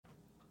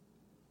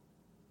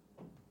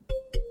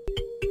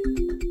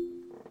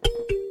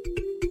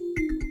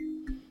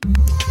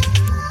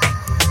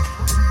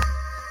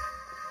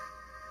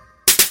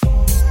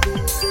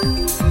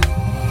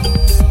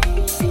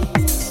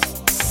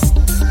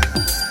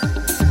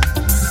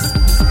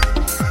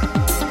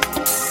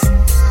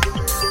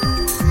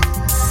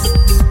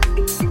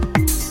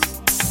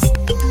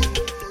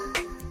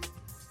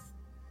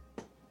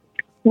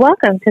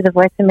Welcome to the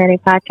Voice of Many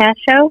podcast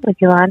show with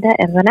Yolanda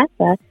and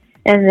Vanessa,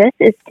 and this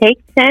is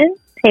Take 10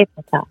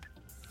 Table Talk.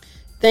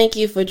 Thank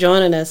you for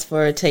joining us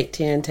for Take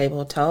 10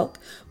 Table Talk.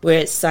 We're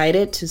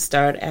excited to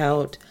start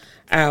out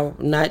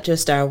not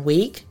just our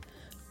week,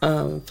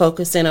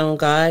 focusing on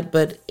God,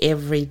 but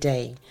every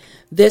day.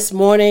 This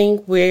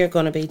morning, we're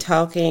going to be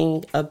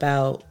talking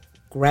about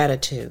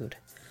gratitude.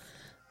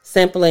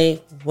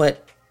 Simply,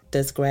 what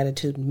does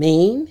gratitude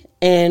mean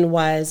and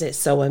why is it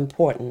so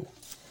important?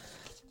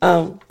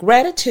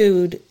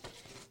 Gratitude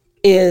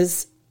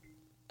is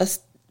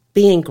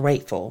being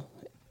grateful.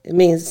 It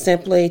means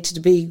simply to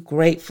be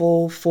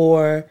grateful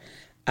for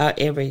our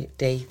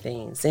everyday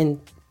things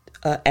and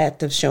an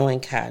act of showing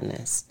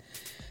kindness.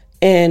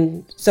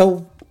 And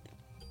so,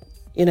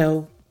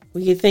 when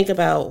you think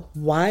about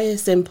why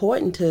it's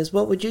important to us,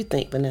 what would you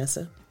think,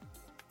 Vanessa?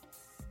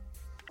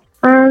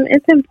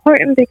 It's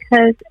important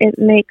because it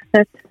makes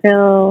us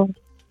feel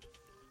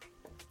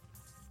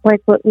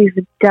like what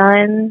we've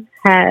done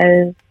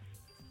has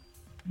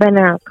been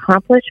an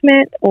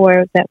accomplishment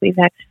or that we've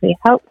actually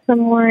helped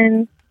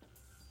someone,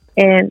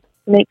 and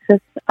makes us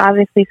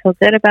obviously feel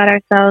good about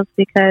ourselves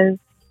because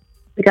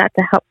we got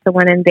to help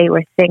someone and they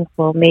were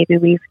thankful. Maybe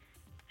we've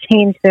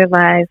changed their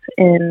lives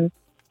in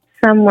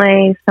some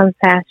way, some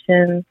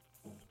fashion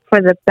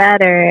for the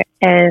better,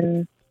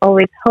 and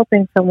always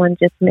helping someone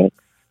just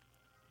makes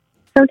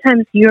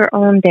sometimes your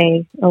own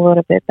day a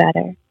little bit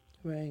better.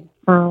 Right.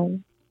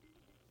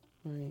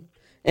 Right.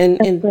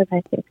 And what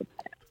I think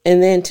about it.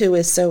 And then too,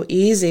 it's so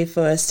easy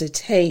for us to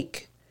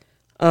take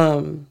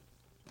the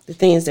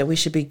things that we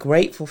should be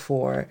grateful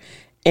for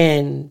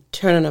and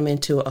turning them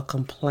into a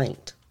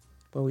complaint,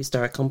 where we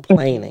start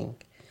complaining.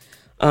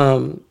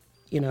 You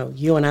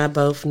and I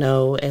both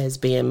know, as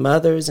being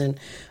mothers, and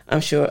I'm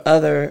sure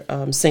other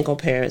single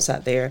parents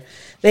out there,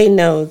 they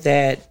know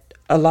that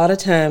a lot of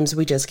times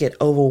we just get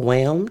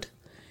overwhelmed,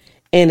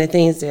 and the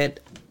things that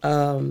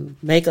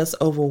make us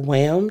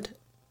overwhelmed,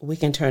 we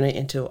can turn it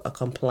into a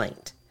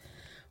complaint.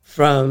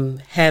 From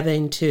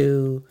having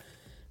to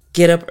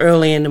get up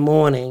early in the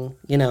morning,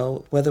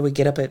 whether we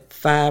get up at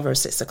 5 or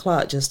 6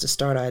 o'clock just to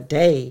start our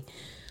day,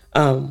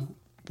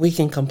 we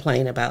can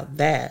complain about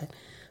that.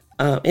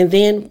 And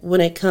then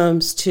when it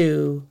comes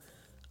to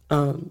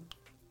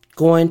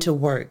going to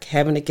work,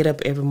 having to get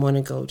up every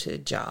morning, go to a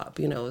job,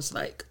 it's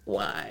like,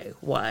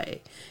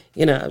 why?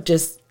 Can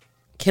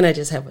I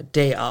just have a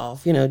day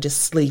off,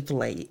 just sleep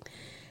late?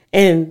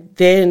 And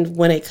then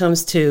when it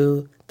comes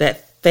to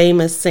that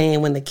famous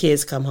saying when the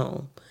kids come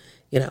home,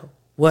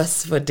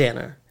 what's for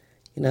dinner?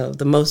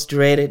 The most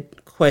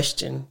dreaded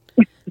question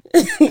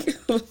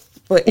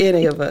for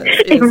any of us.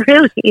 It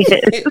really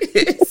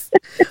is.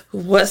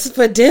 What's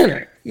for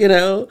dinner?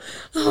 I'm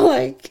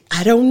like,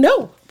 I don't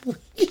know. But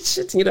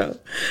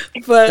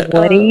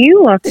what do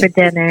you want for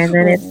dinner? And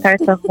then it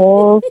starts a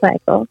whole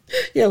cycle.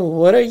 Yeah,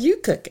 what are you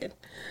cooking?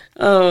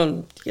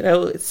 Those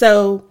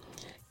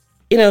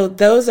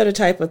are the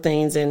type of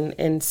things, and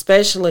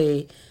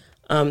especially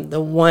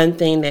the one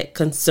thing that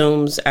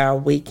consumes our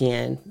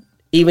weekend,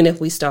 even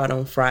if we start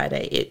on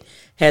Friday, it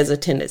has a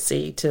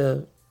tendency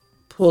to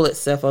pull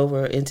itself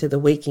over into the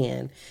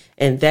weekend,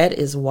 and that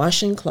is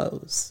washing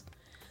clothes.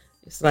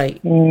 It's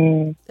like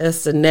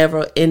that's a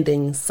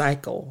never-ending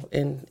cycle,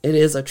 and it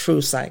is a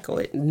true cycle.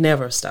 It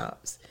never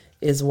stops,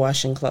 is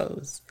washing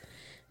clothes.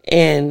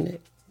 And,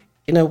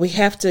 we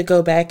have to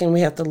go back and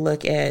we have to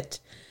look at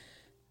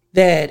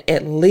that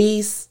at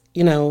least,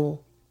 when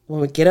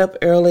we get up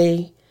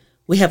early,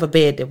 we have a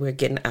bed that we're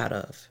getting out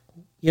of.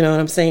 You know what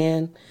I'm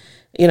saying?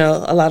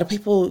 A lot of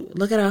people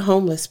look at our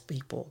homeless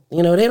people.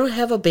 They don't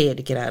have a bed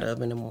to get out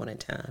of in the morning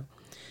time.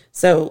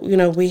 So,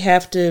 we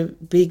have to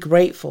be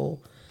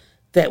grateful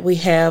that we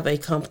have a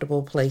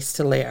comfortable place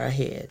to lay our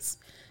heads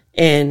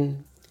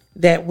and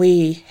that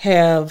we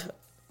have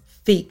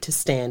feet to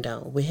stand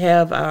on. We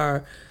have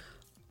our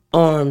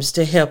arms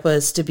to help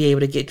us to be able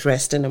to get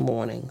dressed in the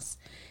mornings.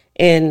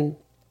 And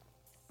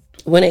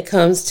when it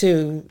comes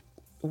to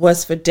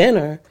what's for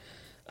dinner,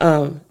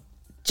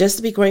 just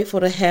to be grateful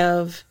to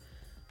have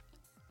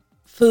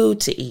food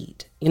to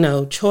eat,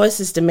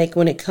 choices to make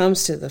when it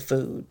comes to the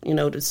food,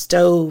 the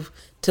stove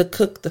to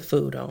cook the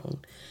food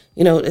on,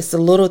 it's the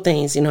little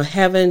things,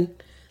 having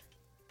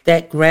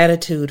that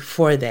gratitude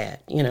for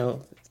that,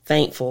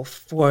 thankful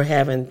for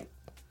having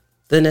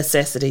the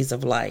necessities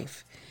of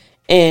life.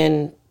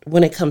 And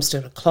when it comes to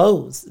the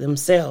clothes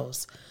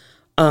themselves,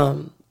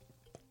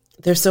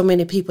 there's so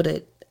many people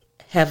that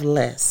have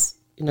less,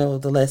 the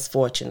less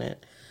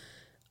fortunate.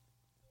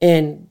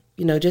 And,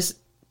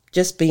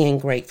 just being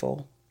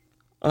grateful.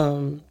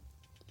 What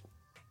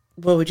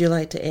would you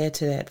like to add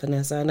to that,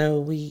 Vanessa? I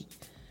know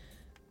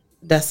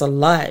that's a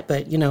lot,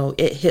 but,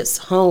 it hits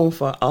home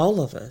for all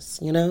of us,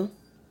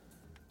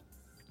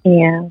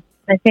 Yeah.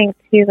 I think,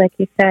 too, like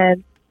you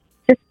said,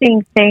 just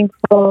being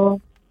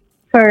thankful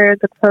for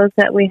the clothes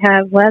that we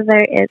have, whether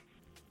it's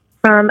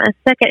from a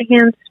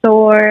secondhand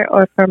store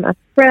or from a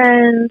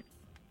friend,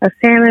 a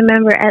family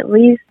member, at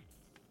least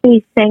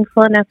be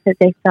thankful enough that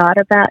they thought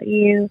about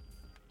you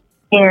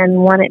and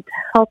wanted to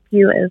help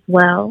you as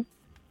well.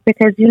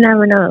 because you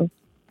never know.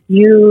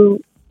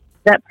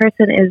 That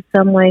person is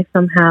some way,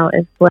 somehow,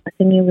 is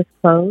blessing you with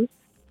clothes,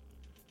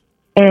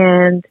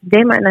 and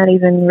they might not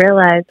even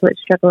realize what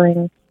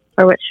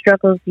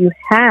struggles you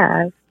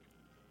have,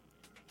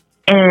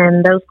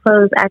 and those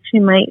clothes actually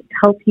might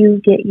help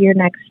you get your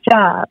next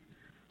job,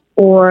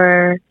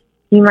 or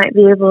you might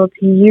be able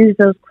to use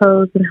those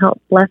clothes and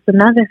help bless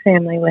another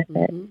family with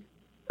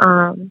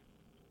it.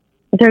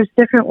 There's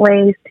different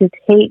ways to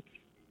take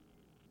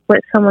what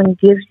someone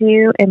gives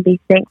you and be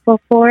thankful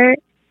for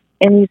it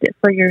and use it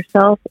for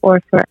yourself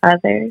or for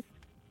others.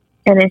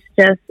 And it's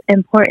just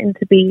important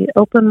to be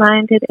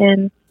open-minded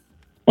and,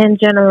 in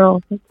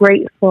general,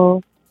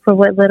 grateful for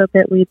what little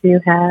bit we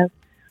do have.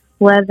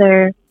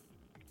 Whether,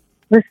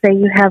 let's say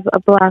you have a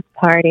block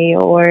party,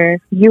 or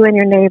you and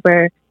your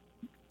neighbor,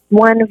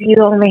 one of you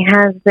only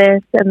has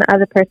this and the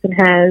other person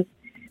has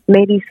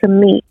maybe some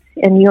meat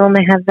and you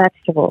only have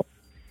vegetables.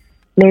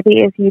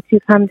 Maybe if you two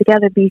come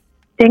together, be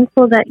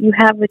thankful that you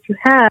have what you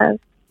have,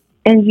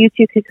 and you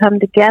two could come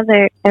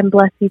together and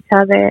bless each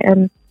other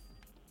and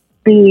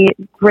be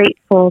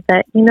grateful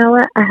that, you know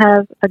what, I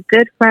have a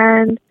good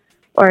friend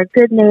or a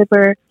good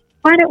neighbor.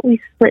 Why don't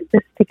we split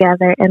this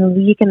together and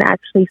we can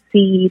actually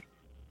feed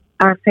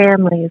our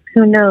families?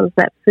 Who knows,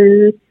 that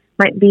food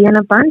might be in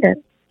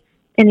abundance,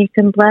 and you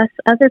can bless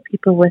other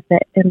people with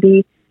it and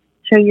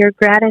show your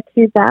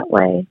gratitude that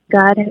way.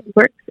 God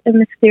works in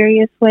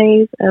mysterious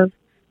ways of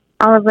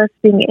all of us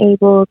being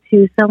able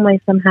to some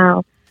way,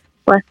 somehow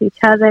bless each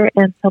other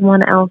and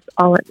someone else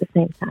all at the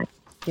same time.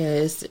 Yeah,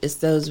 it's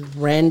those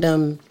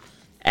random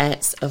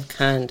acts of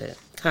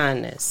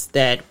kindness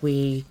that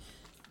we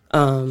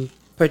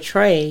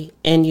portray,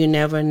 and you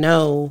never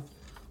know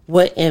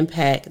what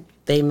impact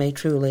they may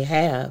truly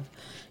have.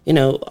 You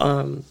know,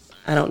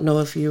 I don't know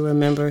if you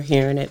remember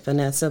hearing it,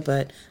 Vanessa,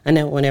 but I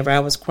know whenever I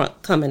was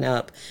coming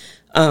up,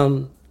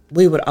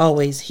 we would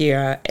always hear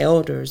our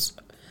elders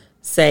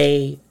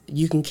say,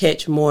 you can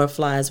catch more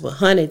flies with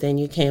honey than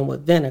you can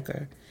with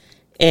vinegar.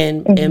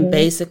 And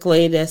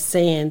basically that's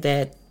saying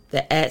that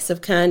the acts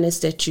of kindness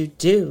that you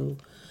do,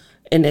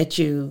 and that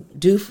you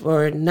do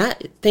for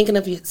not thinking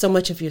of so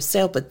much of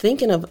yourself, but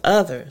thinking of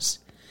others,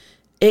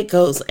 it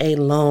goes a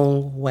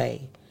long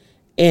way.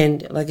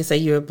 And like I say,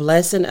 you're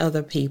blessing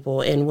other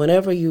people. And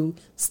whenever you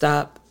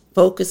stop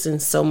focusing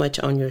so much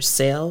on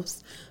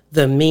yourselves,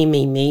 the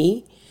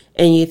me,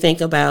 and you think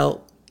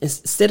about,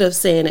 instead of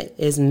saying it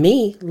as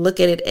me, look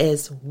at it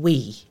as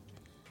we.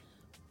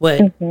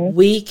 What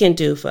we can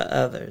do for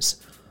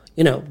others.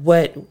 You know,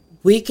 what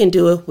we can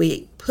do if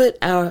we put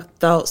our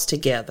thoughts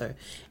together.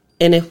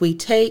 And if we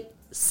take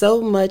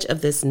so much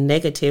of this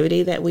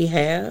negativity that we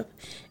have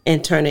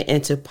and turn it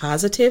into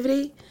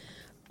positivity,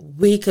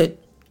 we could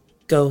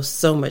go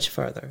so much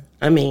further.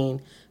 I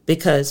mean,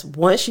 because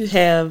once you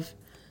have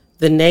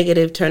the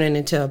negative turning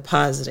into a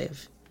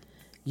positive,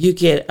 you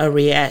get a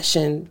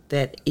reaction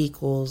that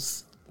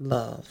equals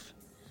love.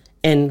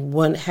 And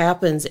what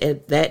happens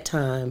at that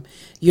time,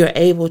 you're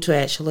able to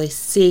actually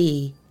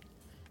see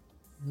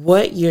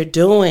what you're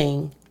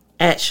doing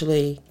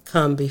actually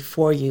come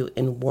before you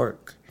in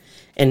work.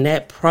 And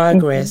that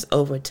progress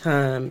over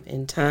time,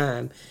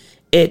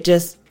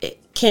 it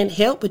can't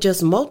help but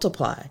just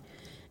multiply.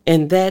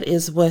 And that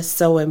is what's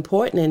so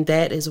important. And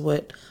that is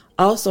what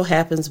also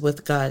happens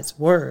with God's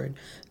word.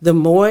 The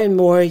more and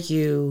more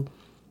you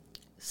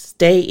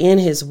stay in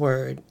his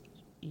word,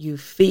 you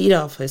feed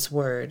off his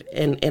word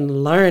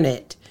and learn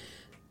it,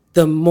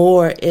 the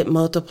more it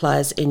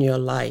multiplies in your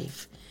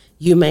life.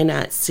 You may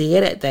not see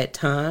it at that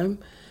time,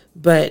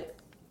 but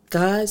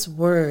God's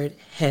word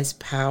has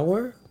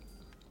power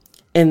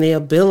and the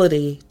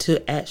ability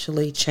to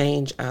actually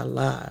change our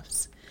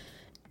lives.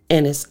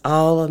 And it's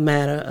all a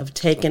matter of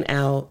taking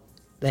out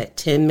that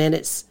 10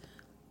 minutes,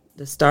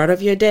 the start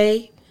of your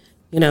day.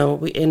 You know,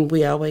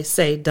 we always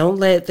say, don't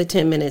let the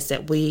 10 minutes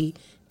that we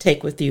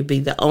take with you be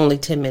the only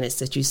 10 minutes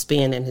that you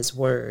spend in his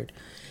word.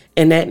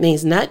 And that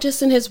means not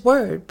just in his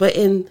word, but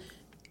in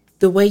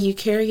the way you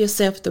carry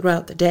yourself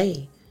throughout the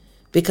day.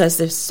 Because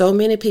there's so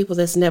many people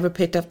that's never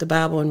picked up the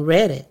Bible and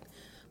read it,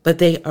 but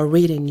they are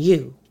reading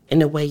you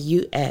and the way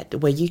you act, the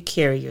way you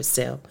carry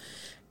yourself.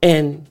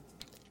 And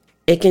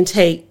it can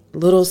take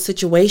little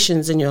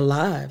situations in your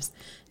lives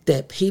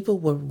that people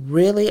will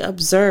really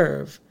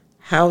observe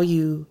how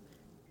you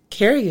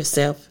carry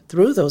yourself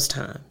through those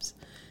times.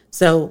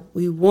 So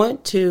we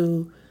want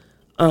to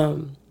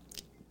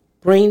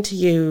bring to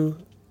you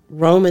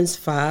Romans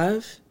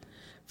 5,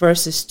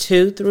 verses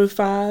 2 through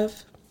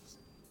 5.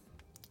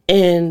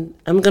 And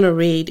I'm going to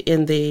read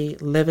in the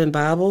Living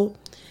Bible.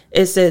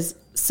 It says,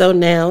 so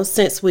now,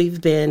 since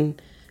we've been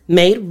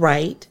made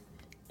right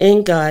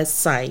in God's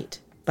sight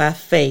by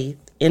faith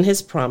in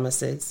his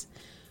promises,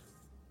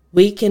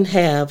 we can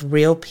have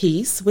real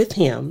peace with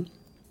him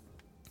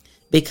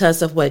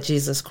because of what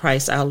Jesus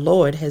Christ our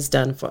Lord has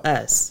done for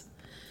us.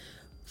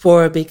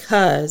 For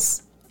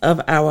because of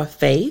our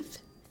faith,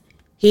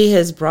 he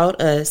has brought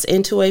us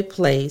into a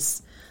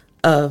place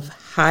of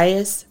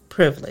highest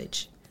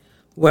privilege,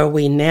 where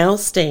we now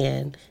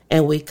stand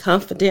and we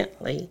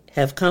confidently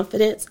have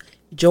confidence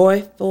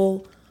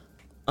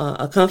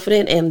a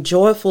confident and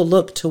joyful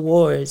look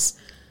towards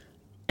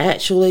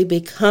actually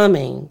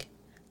becoming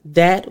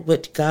that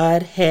which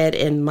God had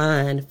in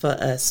mind for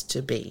us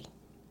to be.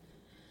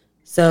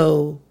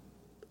 So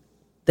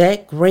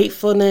that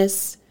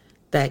gratefulness,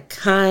 that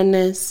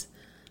kindness,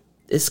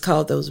 it's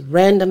called those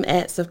random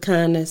acts of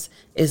kindness,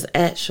 is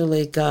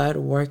actually God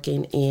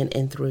working in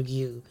and through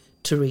you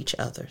to reach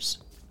others.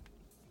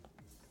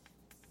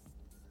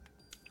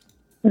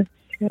 That's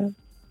true.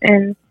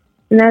 And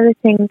another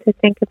thing to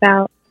think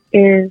about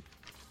is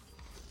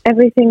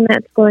everything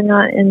that's going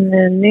on in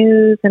the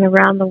news and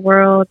around the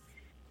world.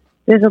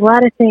 There's a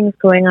lot of things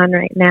going on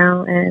right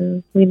now,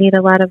 and we need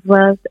a lot of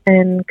love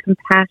and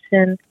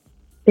compassion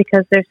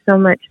because there's so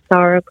much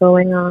sorrow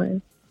going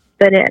on.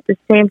 But at the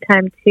same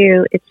time,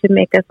 too, it should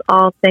make us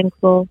all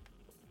thankful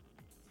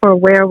for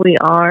where we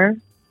are.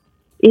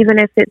 Even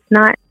if it's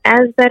not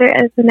as better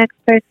as the next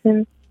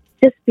person,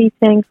 just be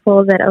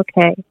thankful that,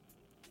 okay,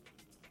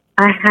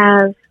 I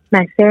have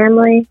my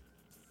family,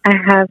 I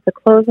have the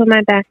clothes on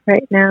my back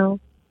right now,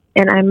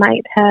 and I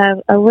might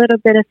have a little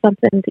bit of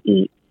something to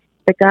eat.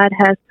 But God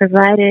has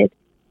provided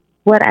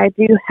what I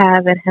do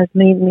have and has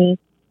made me,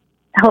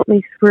 help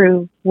me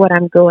through what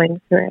I'm going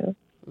through.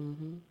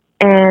 Mm-hmm.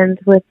 And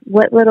with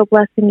what little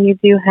blessing you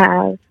do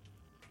have,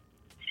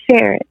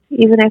 share it.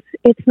 Even if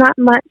it's not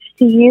much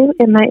to you,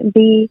 it might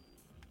be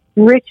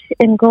rich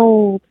in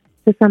gold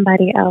to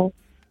somebody else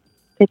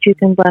that you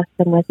can bless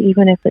them with,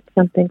 even if it's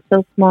something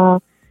so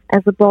small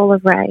as a bowl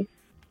of rice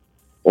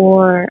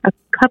or a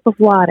cup of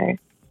water.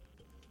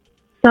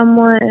 Some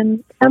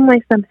way,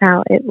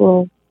 somehow, it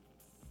will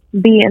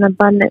be an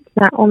abundance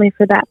not only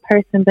for that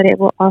person, but it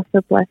will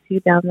also bless you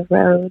down the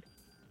road.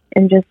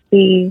 And just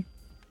be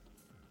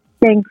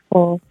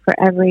thankful for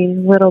every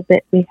little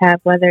bit we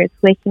have, whether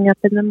it's waking up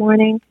in the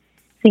morning,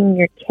 seeing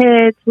your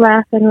kids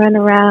laugh and run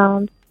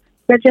around,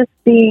 or just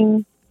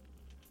being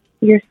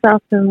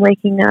yourself and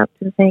waking up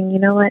and saying, you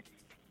know what,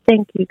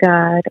 thank you,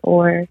 God,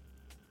 or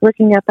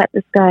looking up at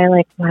the sky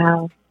like,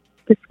 wow,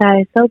 the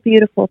sky is so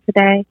beautiful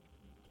today.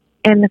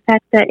 And the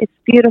fact that it's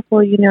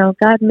beautiful, you know,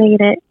 God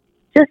made it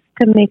just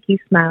to make you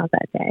smile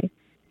that day.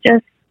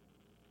 Just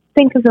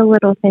think of the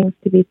little things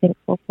to be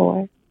thankful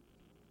for,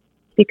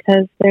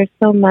 because there's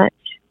so much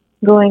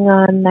going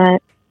on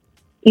that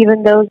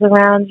even those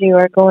around you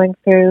are going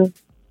through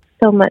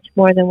so much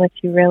more than what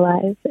you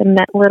realize. And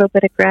that little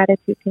bit of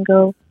gratitude can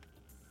go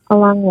a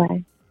long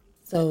way.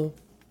 So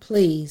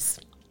please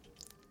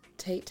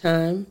take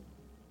time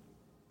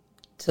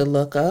to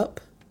look up,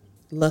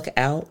 look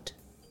out,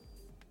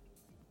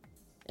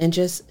 and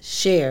just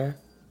share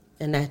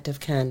an act of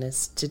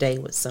kindness today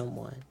with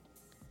someone.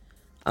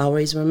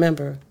 Always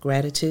remember,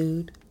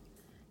 gratitude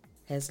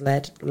has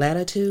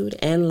latitude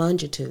and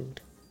longitude.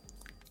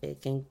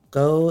 It can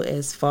go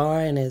as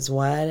far and as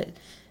wide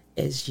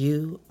as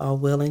you are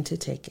willing to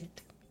take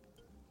it.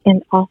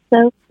 And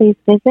also, please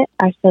visit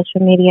our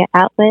social media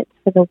outlets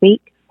for the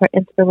week for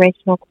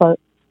inspirational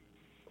quotes,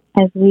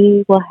 as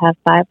we will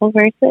have Bible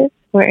verses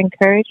for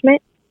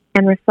encouragement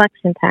and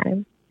reflection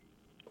time.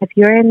 If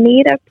you're in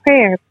need of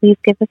prayer, please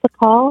give us a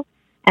call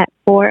at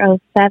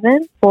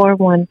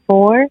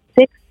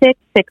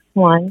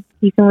 407-414-6661.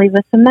 You can leave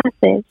us a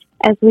message,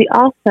 as we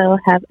also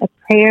have a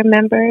prayer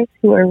members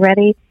who are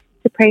ready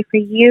to pray for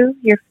you,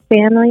 your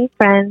family,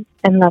 friends,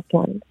 and loved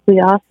ones. We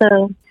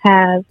also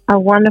have a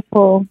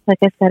wonderful, like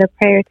I said, a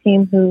prayer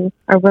team who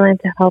are willing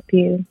to help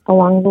you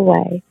along the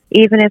way.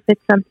 Even if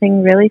it's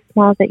something really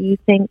small that you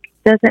think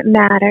doesn't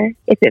matter,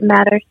 if it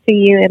matters to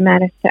you, it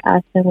matters to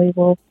us, and we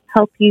will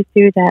help you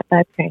through that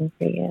by praying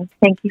for you.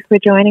 Thank you for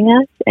joining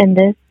us, and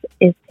this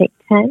is Take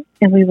 10,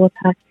 and we will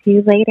talk to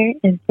you later,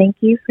 and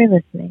thank you for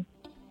listening.